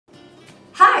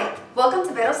Welcome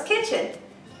to Vero's Kitchen.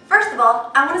 First of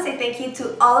all, I want to say thank you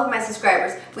to all of my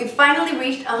subscribers. We finally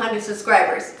reached 100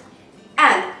 subscribers.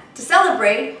 And to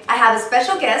celebrate, I have a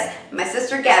special guest, my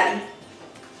sister Gabby.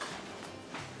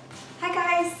 Hi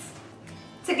guys!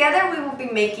 Together we will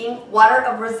be making Water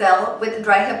of Roselle with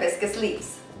dry hibiscus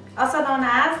leaves. Also known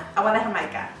as Agua de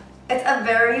Jamiaca. It's a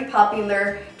very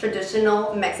popular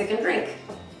traditional Mexican drink.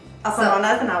 Also known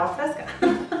as an Agua Fresca.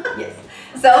 Yes.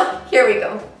 So here we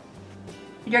go.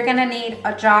 You're gonna need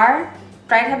a jar,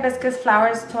 dried hibiscus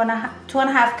flowers,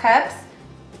 2.5 cups,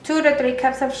 2 to 3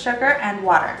 cups of sugar, and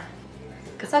water.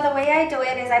 So the way I do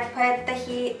it is I put the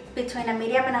heat between a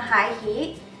medium and a high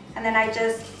heat, and then I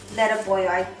just let it boil.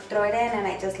 I throw it in and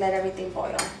I just let everything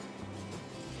boil.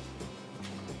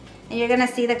 And you're gonna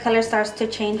see the color starts to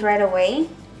change right away,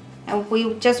 and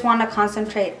we just want to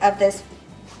concentrate of this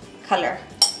color.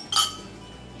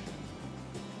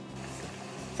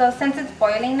 So since it's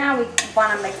boiling now, we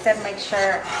want to mix it, make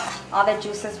sure all the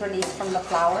juice is released from the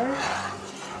flowers.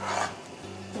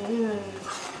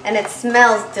 And it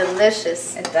smells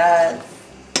delicious. It does.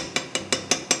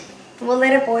 We'll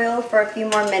let it boil for a few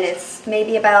more minutes,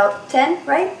 maybe about 10,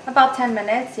 right? About 10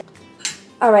 minutes.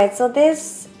 Alright, so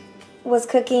this was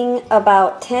cooking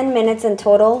about 10 minutes in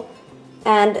total,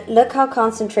 and look how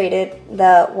concentrated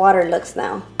the water looks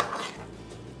now.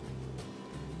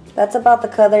 That's about the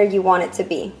color you want it to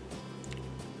be.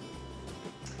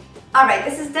 Alright,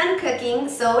 this is done cooking,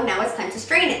 so now it's time to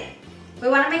strain it. We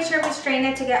want to make sure we strain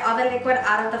it to get all the liquid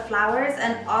out of the flowers,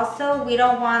 and also we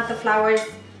don't want the flowers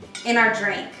in our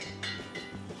drink.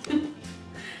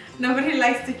 Nobody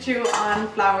likes to chew on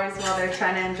flowers while they're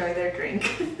trying to enjoy their drink.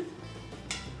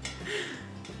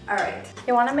 Alright.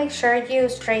 You want to make sure you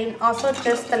strain also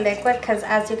just the liquid, because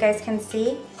as you guys can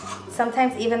see,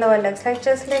 sometimes even though it looks like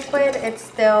just liquid, it's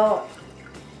still,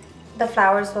 the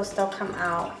flowers will still come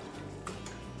out.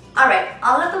 Alright,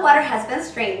 all of the water has been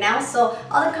strained now, so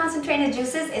all the concentrated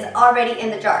juices is already in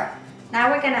the jar.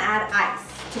 Now we're going to add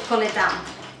ice to cool it down.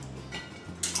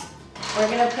 We're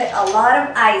going to put a lot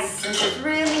of ice since it's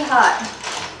really hot.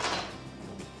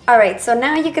 Alright, so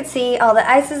now you can see all the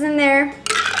ice is in there.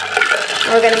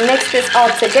 We're going to mix this all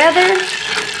together,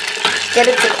 get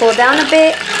it to cool down a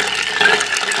bit.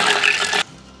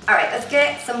 Alright, let's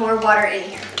get some more water in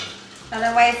here.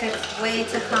 Otherwise it's way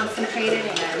too concentrated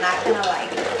and you're not going to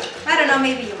like it. I don't know,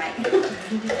 maybe you might.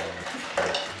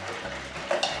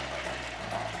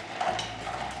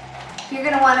 You're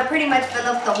going to want to pretty much fill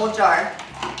up the whole jar.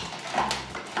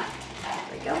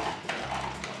 There we go.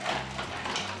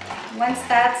 Once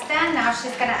that's done, now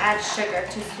she's going to add sugar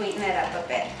to sweeten it up a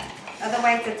bit.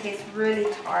 Otherwise it tastes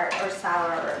really tart or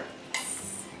sour or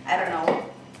I don't know.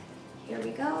 Here we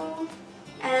go.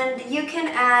 And you can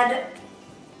add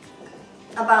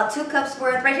about 2 cups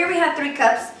worth. Right here we have 3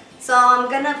 cups. So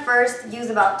I'm gonna first use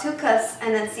about 2 cups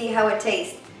and then see how it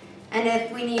tastes. And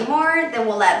if we need more, then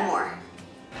we'll add more.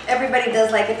 Everybody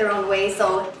does like it their own way,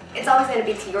 so it's always gonna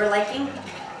be to your liking.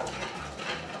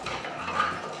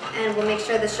 And we'll make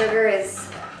sure the sugar is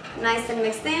nice and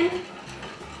mixed in.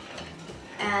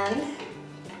 And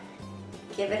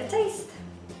give it a taste.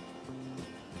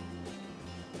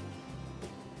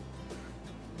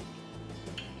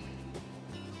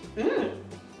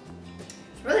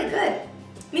 It's really good.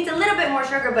 Needs a little bit more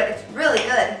sugar, but it's really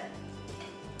good.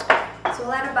 So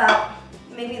we'll add about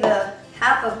maybe the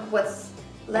half of what's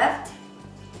left.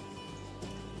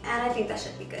 And I think that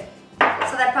should be good.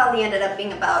 So that probably ended up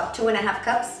being about 2.5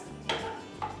 cups.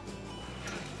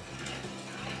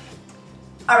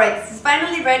 Alright, this is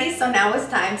finally ready, so now it's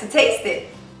time to taste it.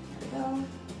 There we go.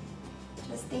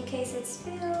 Just in case it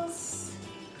spills.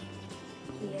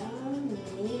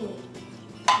 Yummy.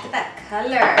 Look at that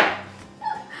color.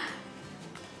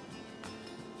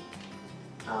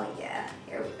 Oh yeah,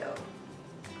 here we go.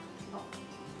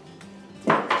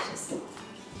 Oh, delicious.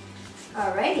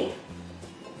 Alrighty.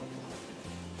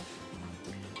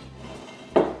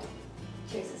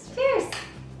 Cheers. Cheers.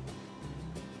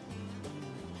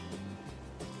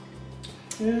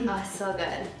 Oh, so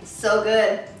good. So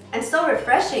good. And so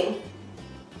refreshing.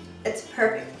 It's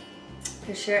perfect.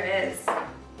 It sure is.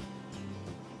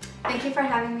 Thank you for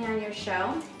having me on your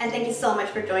show. And thank you so much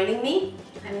for joining me.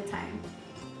 Anytime.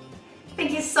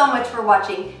 Thank you so much for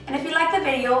watching. And if you liked the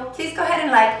video, please go ahead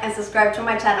and like and subscribe to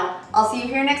my channel. I'll see you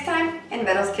here next time in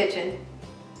Vero's Kitchen.